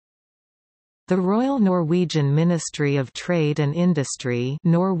The Royal Norwegian Ministry of Trade and Industry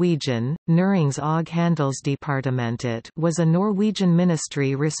Norwegian, Nærings- og handelsdepartementet was a Norwegian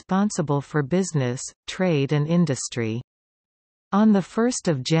ministry responsible for business, trade and industry. On 1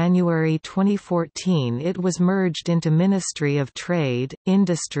 January 2014 it was merged into Ministry of Trade,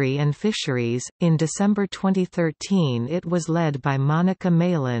 Industry and Fisheries. In December 2013 it was led by Monica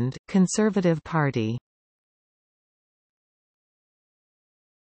Mæland, Conservative Party.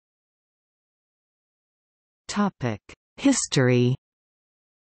 History.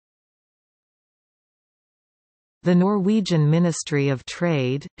 The Norwegian Ministry of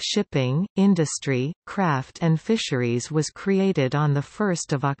Trade, Shipping, Industry, Craft and Fisheries was created on 1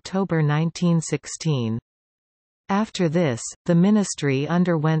 October 1916. After this, the ministry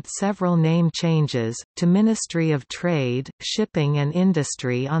underwent several name changes, to Ministry of Trade, Shipping and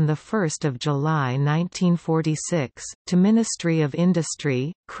Industry on 1 July 1946, to Ministry of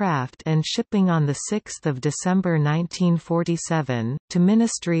Industry, Craft and Shipping on 6 December 1947, to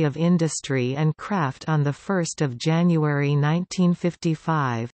Ministry of Industry and Craft on 1 January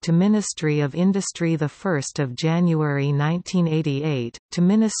 1955, to Ministry of Industry 1 January 1988, to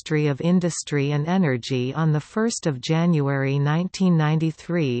Ministry of Industry and Energy on 1 January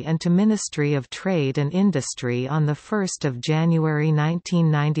 1993 and to Ministry of Trade and Industry on 1 January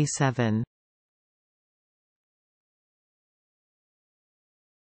 1997.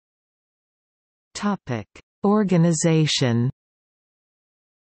 Organization.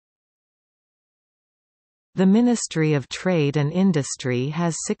 The Ministry of Trade and Industry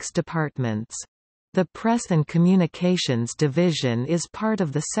has 6 departments. The Press and Communications Division is part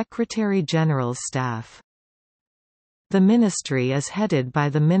of the Secretary-General's staff. The ministry is headed by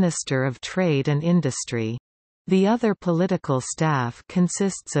the Minister of Trade and Industry. The other political staff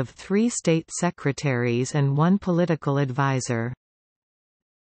consists of 3 state secretaries and 1 political advisor.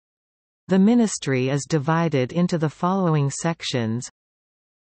 The ministry is divided into the following sections: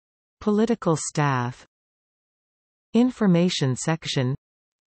 Political staff, Information section,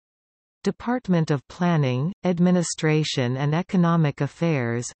 Department of Planning, Administration and Economic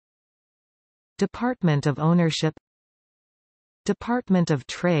Affairs, Department of Ownership, Department of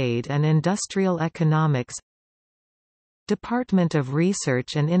Trade and Industrial Economics, Department of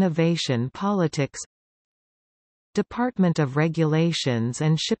Research and Innovation Politics, Department of Regulations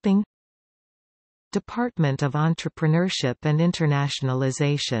and Shipping, Department of Entrepreneurship and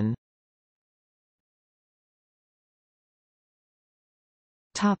Internationalization.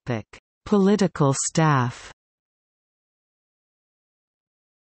 Political staff.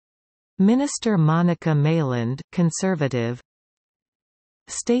 Minister Monica Mæland, Conservative.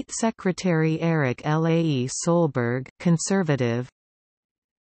 State Secretary Erik Lae Solberg, Conservative.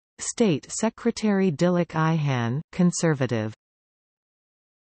 State Secretary Dilek Ihan, Conservative.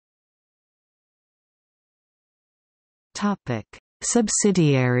 Topic: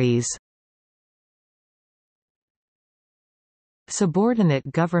 Subsidiaries.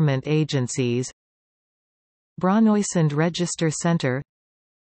 Subordinate government agencies. Brønnøysund Register Center,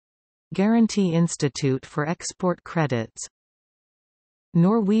 Guarantee Institute for Export Credits,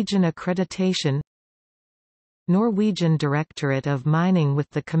 Norwegian Accreditation, Norwegian Directorate of Mining with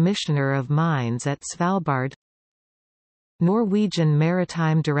the Commissioner of Mines at Svalbard, Norwegian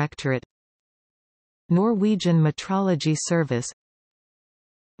Maritime Directorate, Norwegian Metrology Service,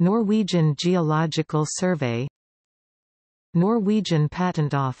 Norwegian Geological Survey, Norwegian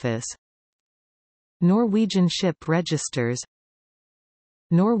Patent Office, Norwegian Ship Registers,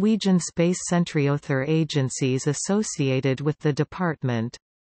 Norwegian Space Centre. Other agencies associated with the department: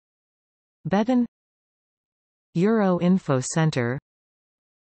 Beden, Euro Info Centre,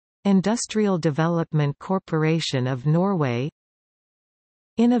 Industrial Development Corporation of Norway,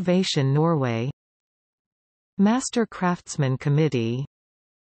 Innovation Norway, Master Craftsman Committee,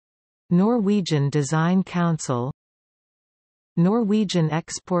 Norwegian Design Council, Norwegian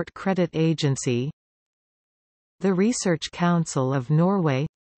Export Credit Agency, the Research Council of Norway,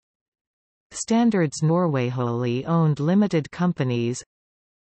 Standards Norway. Wholly owned limited companies: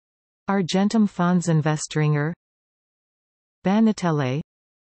 Argentum Fondsinvesteringer, Banetelle,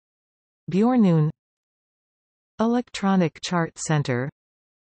 Bjørnøen, Electronic Chart Center,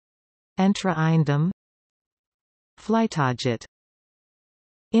 Entra Eiendom, Flytoget,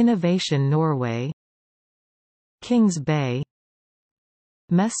 Innovation Norway, Kings Bay,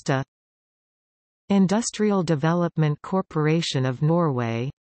 Mesta, Industrial Development Corporation of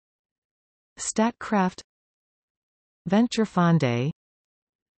Norway, Statkraft, Venturefondet,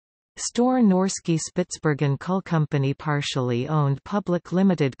 Store Norske Spitsbergen Coal Company. Partially owned public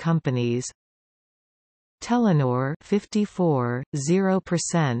limited companies: Telenor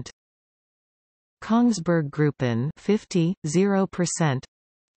 54.0%, Kongsberg Gruppen 50, 0%.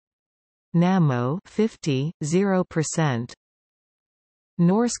 Nammo 50, 0%.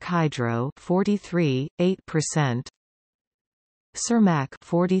 Norsk Hydro 43, 8%. Cermaq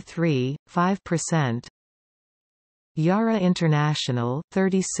 43, 5%. Yara International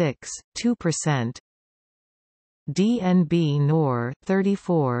 36, 2%. DNB Nor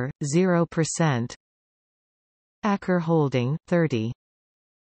 34, 0%. Aker Holding 30,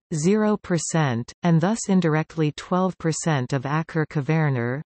 0%, and thus indirectly 12% of Aker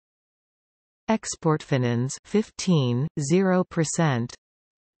Kværner. Exportfinans 15, 0%.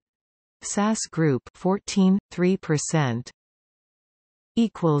 SAS Group 14, 3%.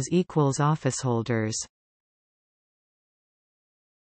 Officeholders